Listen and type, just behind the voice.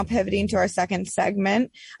Pivoting to our second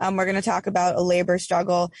segment, we're going to talk about a labor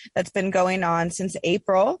struggle that's been going on since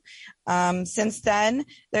April. Since then,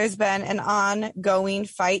 there's been an ongoing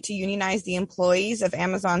fight to unionize the employees of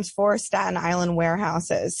Amazon's 4 Staten Island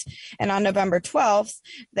warehouses. And on November 12th,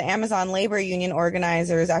 the Amazon labor union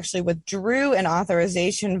organizers actually withdrew an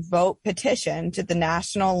authorization vote petition to the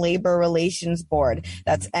National Labor Relations Board.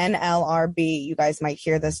 That's NLRB. You guys might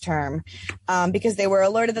hear this term, because they were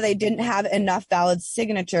alerted that they didn't have enough valid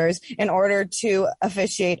signatures in order to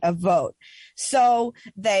officiate a vote. So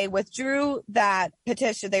they withdrew that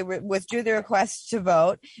petition. They withdrew the request to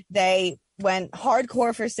vote. They went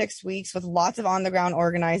hardcore for 6 weeks with lots of on-the-ground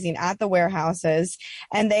organizing at the warehouses.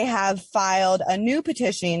 And they have filed a new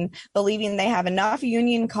petition believing they have enough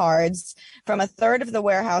union cards from a third of the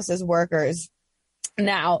warehouse's workers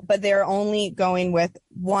now, but they're only going with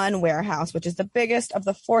one warehouse, which is the biggest of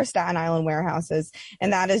the 4 Staten Island warehouses,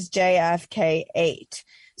 and that is JFK 8.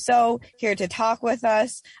 So here to talk with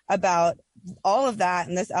us about all of that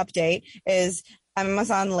in this update is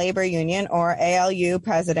Amazon Labor Union, or ALU,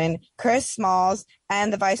 President Chris Smalls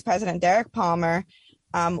and the Vice President Derek Palmer.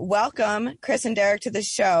 Welcome, Chris and Derek, to the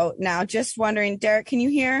show. Now, just wondering, Derek, can you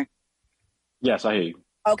hear? Yes, I hear you.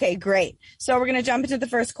 Okay, great. So we're going to jump into the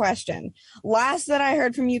first question. Last that I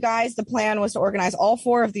heard from you guys, the plan was to organize all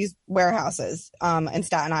 4 of these warehouses in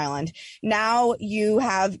Staten Island. Now you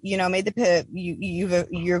have, made the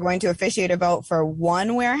you're going to officiate a vote for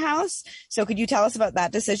one warehouse. So could you tell us about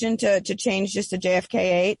that decision to change just to JFK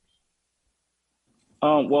 8?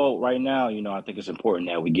 Well, right now, I think it's important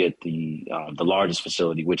that we get the largest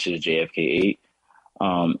facility, which is JFK 8.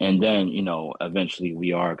 And then, eventually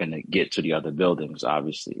we are going to get to the other buildings,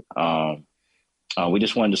 obviously. We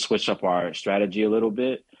just wanted to switch up our strategy a little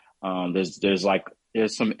bit.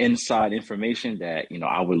 There's some inside information that,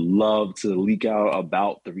 I would love to leak out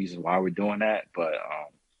about the reason why we're doing that. But,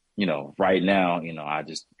 right now,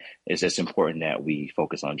 it's just important that we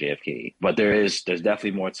focus on JFK. But there's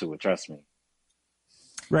definitely more to it. Trust me.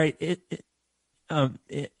 Right.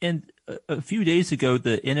 And a few days ago,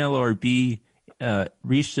 the NLRB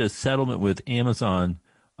reached a settlement with Amazon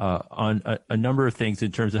on a number of things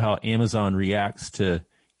in terms of how Amazon reacts to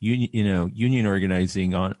union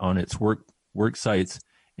organizing on its work sites,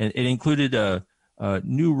 and it included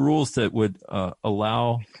new rules that would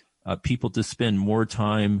allow people to spend more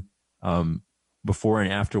time before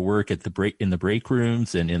and after work in the break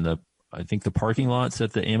rooms and in the parking lots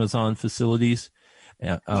at the Amazon facilities.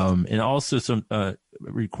 And also some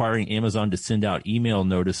requiring Amazon to send out email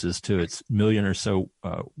notices to its million or so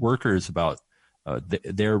workers about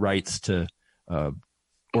their rights to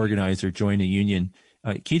organize or join a union.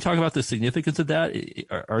 Can you talk about the significance of that?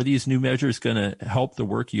 Are these new measures going to help the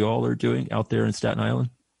work you all are doing out there in Staten Island?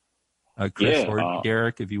 Chris or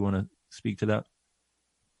Derek, if you want to speak to that.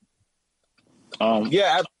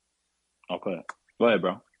 Okay. Go ahead,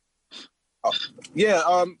 bro.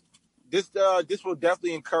 This will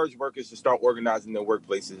definitely encourage workers to start organizing their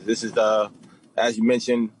workplaces. This is, as you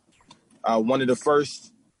mentioned, one of the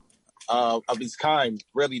first of its kind,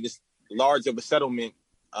 really this large of a settlement,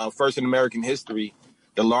 first in American history,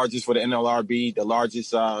 the largest for the NLRB, the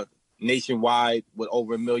largest nationwide with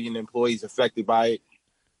over 1 million employees affected by it.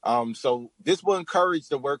 So this will encourage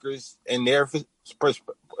the workers in their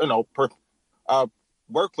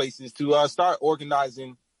workplaces to start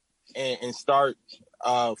organizing and start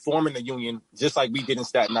forming a union, just like we did in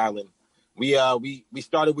Staten Island. We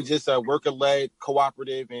started with just a worker-led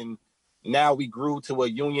cooperative, and now we grew to a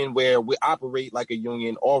union where we operate like a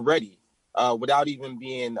union already, without even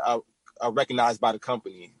being recognized by the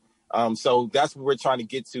company. So that's what we're trying to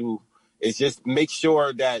get to, is just make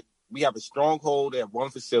sure that we have a stronghold at one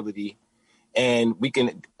facility, and we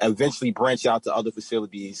can eventually branch out to other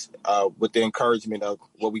facilities with the encouragement of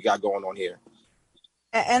what we got going on here.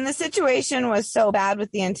 And the situation was so bad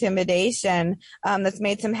with the intimidation that's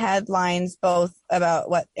made some headlines, both about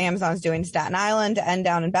what Amazon's doing in Staten Island and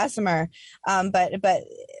down in Bessemer. But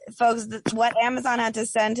folks, what Amazon had to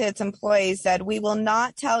send to its employees said, we will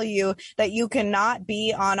not tell you that you cannot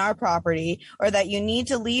be on our property or that you need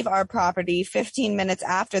to leave our property 15 minutes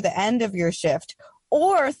after the end of your shift,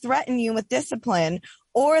 or threaten you with discipline,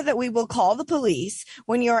 or that we will call the police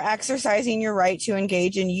when you're exercising your right to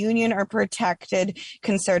engage in union or protected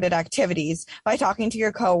concerted activities by talking to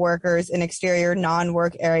your coworkers in exterior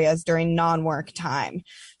non-work areas during non-work time.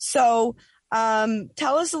 So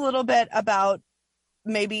tell us a little bit about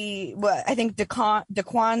maybe what I think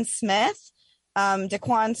Daquan Smith,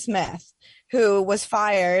 who was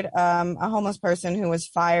fired, a homeless person who was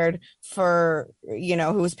fired for,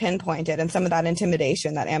 who was pinpointed, and some of that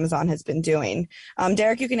intimidation that Amazon has been doing.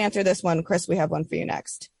 Derek, you can answer this one. Chris, we have one for you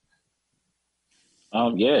next.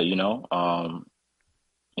 Yeah,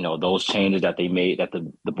 those changes that they made, that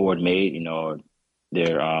the board made,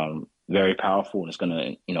 they're very powerful, and it's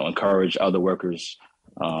going to, encourage other workers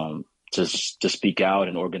to speak out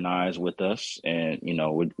and organize with us. And,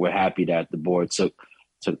 we're happy that the board took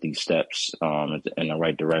these steps in the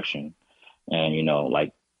right direction. And,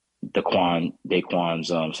 like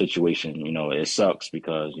Daquan's situation, it sucks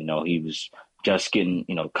because, he was just getting,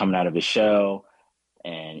 coming out of his shell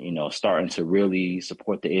and, starting to really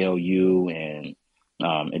support the ALU. And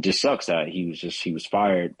it just sucks that he was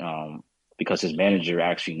fired because his manager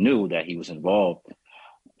actually knew that he was involved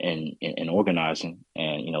in organizing,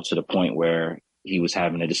 and, to the point where he was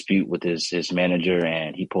having a dispute with his manager,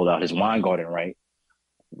 and he pulled out his Weingarten right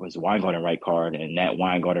card. And that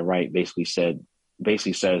Weingarten right basically says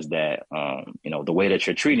that, the way that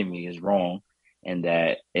you're treating me is wrong. And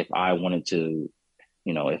that if I wanted to,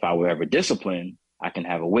 if I were ever disciplined, I can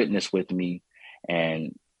have a witness with me.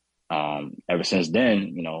 And ever since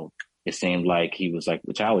then, it seemed like he was like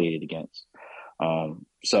retaliated against.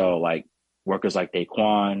 So like workers like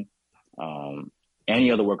Daquan,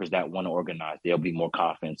 any other workers that want to organize, they'll be more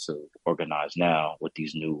confident to organize now with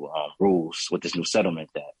these new rules, with this new settlement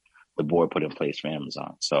that the board put in place for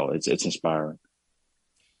Amazon. So it's inspiring.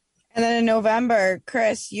 And then in November,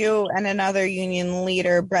 Chris, you and another union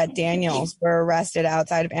leader, Brett Daniels, were arrested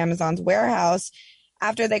outside of Amazon's warehouse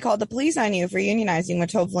after they called the police on you for unionizing,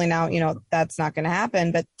 which hopefully now, that's not going to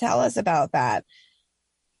happen. But tell us about that.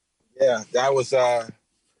 Yeah, that was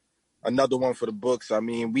another one for the books. I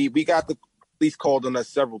mean, we got the police called on us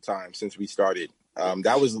several times since we started.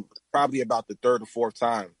 That was probably about the third or fourth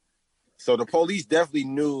time. So the police definitely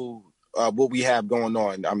knew what we have going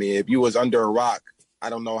on. I mean, if you was under a rock, I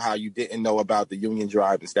don't know how you didn't know about the union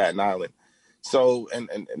drive in Staten Island. So, and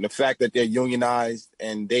the fact that they're unionized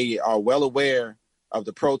and they are well aware of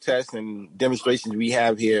the protests and demonstrations we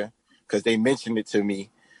have here, because they mentioned it to me.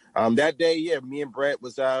 That day, yeah, me and Brett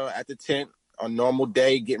was at the tent on normal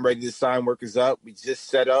day, getting ready to sign workers up. We just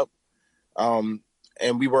set up, and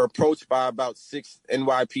we were approached by about 6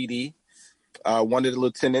 NYPD. One of the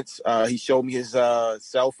lieutenants, he showed me his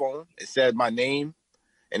cell phone. It said my name,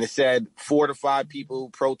 and it said 4 to 5 people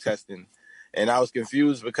protesting. And I was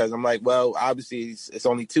confused because I'm like, well, obviously it's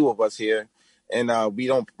only 2 of us here, and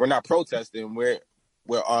we're not protesting. We're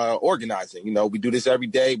organizing. We do this every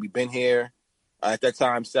day. We've been here at that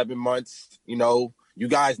time 7 months. You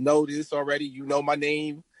guys know this already. You know my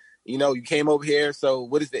name. You came over here. So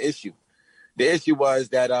what is the issue? The issue was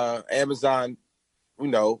that Amazon,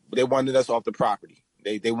 they wanted us off the property.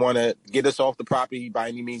 They want to get us off the property by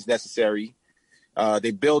any means necessary.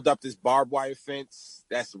 They build up this barbed wire fence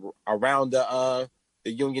that's around the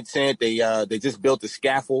union tent. They just built a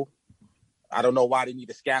scaffold. I don't know why they need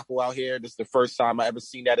a scaffold out here. This is the first time I ever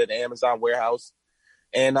seen that at an Amazon warehouse.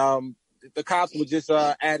 And the cops were just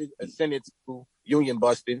added a sentence to union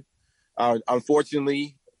busting.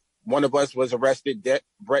 Unfortunately, one of us was arrested.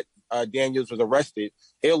 Brett Daniels was arrested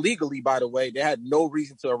illegally, by the way. They had no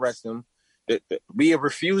reason to arrest him. We have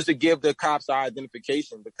refused to give the cops our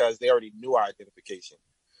identification because they already knew our identification.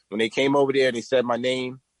 When they came over there, they said my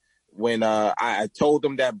name. When I told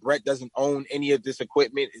them that Brett doesn't own any of this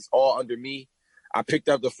equipment, it's all under me, I picked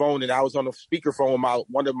up the phone and I was on the speakerphone with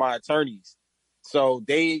one of my attorneys. So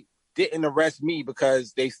they didn't arrest me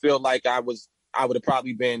because they feel like I would have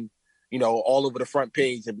probably been, all over the front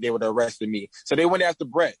page if they would have arrested me. So they went after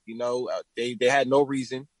Brett. They had no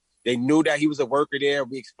reason. They knew that he was a worker there.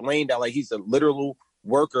 We explained that he's a literal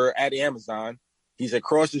worker at Amazon. He's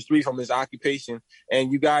across the street from his occupation.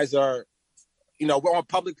 And you guys are, we're on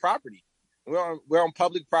public property. We're on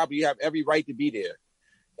public property. You have every right to be there.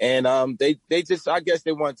 And they just, I guess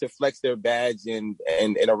they wanted to flex their badge and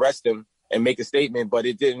arrest him and make a statement, but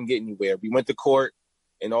it didn't get anywhere. We went to court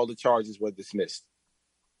and all the charges were dismissed.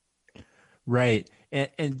 Right.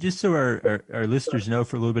 And just so our listeners know,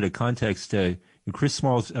 for a little bit of context, Chris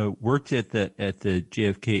Smalls worked at the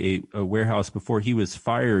JFK warehouse before he was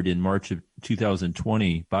fired in March of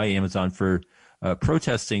 2020 by Amazon for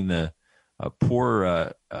protesting the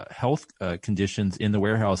poor health conditions in the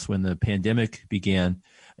warehouse when the pandemic began.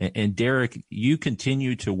 And Derek, you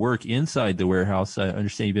continue to work inside the warehouse. I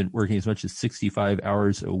understand you've been working as much as 65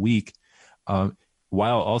 hours a week,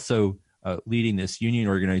 while also leading this union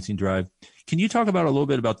organizing drive. Can you talk about a little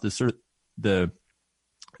bit about the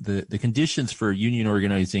conditions for union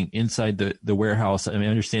organizing inside the warehouse? I mean, I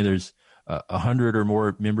understand there's 100 or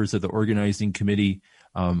more members of the organizing committee.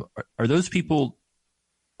 Are those people,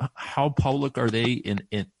 how public are they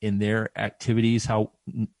in their activities? How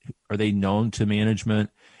are they known to management?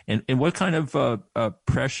 And what kind of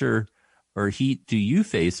pressure or heat do you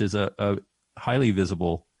face as a highly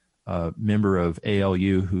visible member of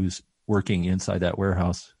ALU who's working inside that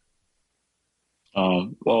warehouse?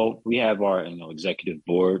 Well, we have our executive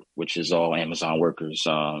board, which is all Amazon workers.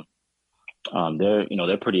 They're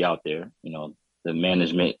pretty out there. The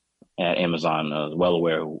management at Amazon is well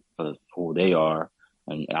aware of who they are,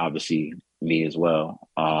 and obviously me as well.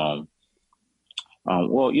 Well,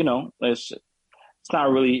 it's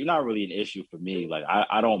not really an issue for me. Like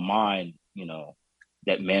I don't mind,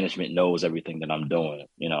 that management knows everything that I'm doing.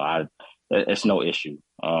 It's no issue.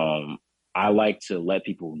 I like to let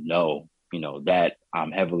people know, that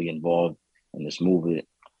I'm heavily involved in this movement,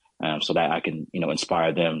 so that I can,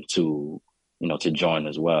 inspire them to, to join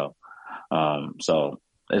as well. So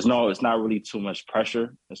it's not really too much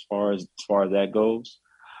pressure as far as that goes.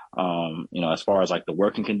 As far as like the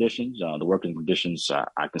working conditions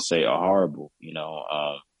I can say are horrible.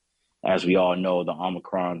 As we all know, the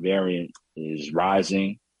Omicron variant is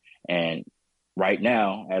rising, and right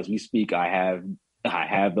now, as we speak, I have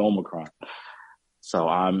the Omicron. So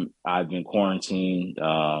I've been quarantined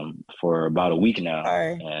for about a week now.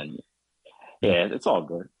 Sorry. And yeah, it's all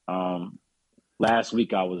good. Last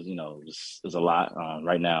week I was, it was a lot.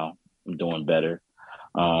 Right now I'm doing better.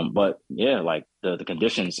 But yeah, like the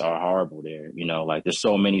conditions are horrible there. Like there's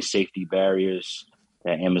so many safety barriers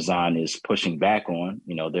that Amazon is pushing back on.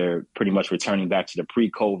 They're pretty much returning back to the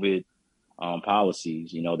pre-COVID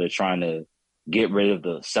policies. They're trying to get rid of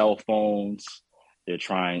the cell phones. They're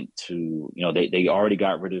trying to, they already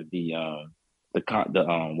got rid of the what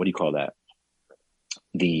do you call that?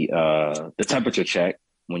 The temperature check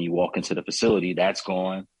when you walk into the facility. That's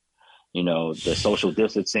gone. The social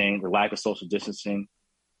distancing, the lack of social distancing,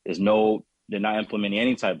 they're not implementing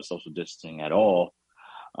any type of social distancing at all.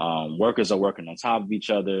 Workers are working on top of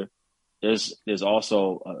each other. There's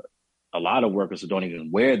also a lot of workers who don't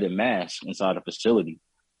even wear their masks inside a facility.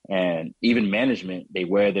 And even management, they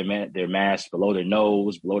wear their masks below their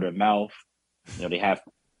nose, below their mouth. They have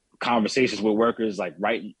conversations with workers like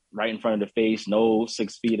right in front of their face, no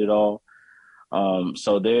 6 feet at all.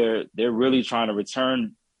 So they're really trying to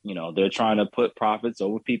return. They're trying to put profits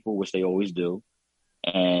over people, which they always do.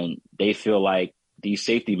 And they feel like these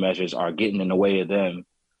safety measures are getting in the way of them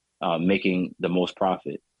making the most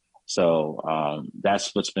profit. So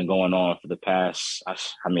that's what's been going on for the past,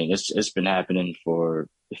 it's been happening for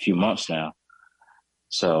a few months now.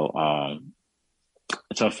 So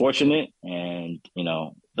it's unfortunate. And,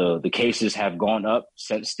 the cases have gone up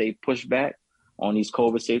since they pushed back on these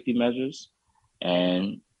COVID safety measures.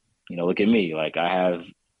 And, look at me, like I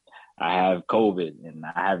have COVID, and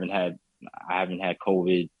I haven't had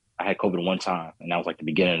COVID. I had COVID one time, and that was like the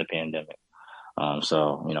beginning of the pandemic.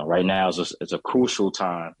 So, right now it's a crucial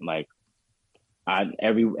time. Like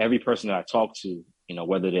every person that I talk to,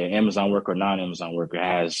 whether they're Amazon worker or non-Amazon worker,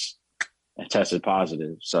 has tested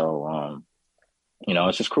positive. So,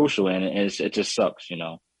 it's just crucial, and it just sucks.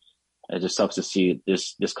 It just sucks to see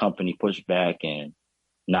this company push back and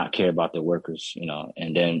not care about their workers.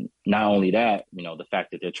 And then not only that, the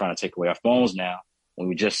fact that they're trying to take away our phones now. When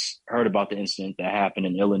we just heard about the incident that happened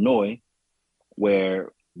in Illinois,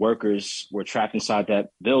 where workers were trapped inside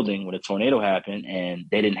that building when a tornado happened, and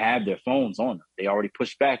they didn't have their phones on them. They already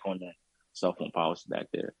pushed back on that cell phone policy back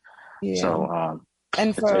there. Yeah. So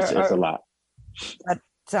and it's a lot. That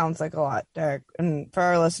sounds like a lot, Derek. And for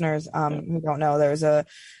our listeners who don't know, there was a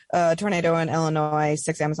tornado in Illinois.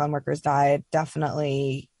 6 Amazon workers died.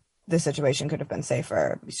 Definitely the situation could have been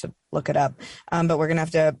safer. We should look it up. But we're going to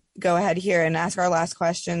have to go ahead here and ask our last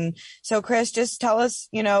question. So, Chris, just tell us,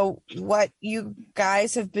 what you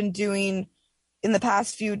guys have been doing in the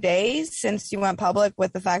past few days since you went public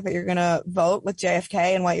with the fact that you're going to vote with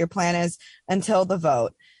JFK, and what your plan is until the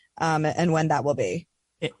vote, and when that will be.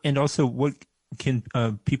 And also, what can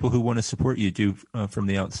people who want to support you do from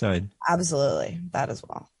the outside? Absolutely. That as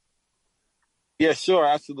well. Yeah, sure.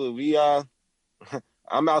 Absolutely.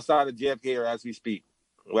 I'm outside of JFK as we speak.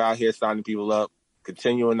 We're out here signing people up,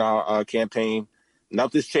 continuing our campaign.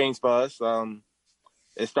 Nothing's changed for us.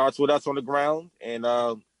 It starts with us on the ground, and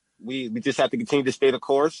we just have to continue to stay the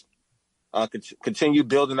course, continue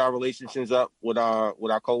building our relationships up with our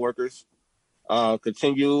coworkers,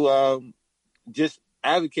 continue just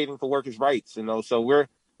advocating for workers' rights. So we're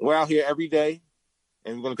out here every day,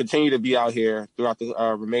 and we're going to continue to be out here throughout the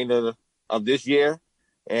remainder of this year,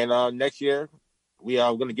 and next year. We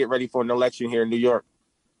are going to get ready for an election here in New York.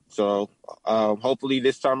 So hopefully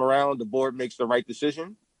this time around, the board makes the right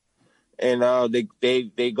decision, and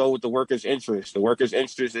they go with the workers' interest. The workers'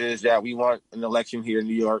 interest is that we want an election here in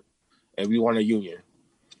New York, and we want a union.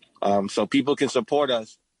 So people can support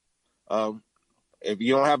us. If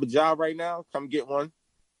you don't have a job right now, come get one.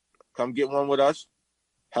 Come get one with us.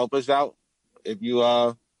 Help us out. If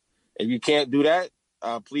you can't do that,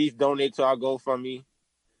 please donate to our GoFundMe.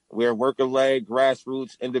 We're worker-led,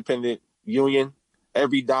 grassroots, independent union.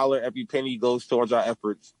 Every dollar, every penny goes towards our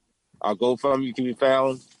efforts. Our GoFundMe can be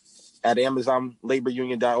found at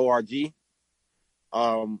AmazonLaborUnion.org.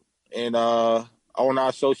 And on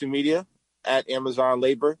our social media at Amazon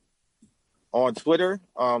Labor, on Twitter,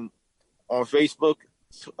 on Facebook,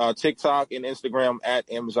 TikTok, and Instagram at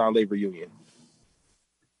Amazon Labor Union.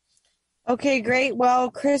 Okay, great.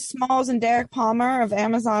 Well, Chris Smalls and Derek Palmer of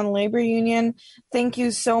Amazon Labor Union, thank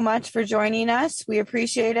you so much for joining us. We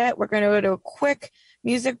appreciate it. We're going to go to a quick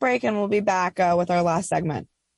music break, and we'll be back with our last segment.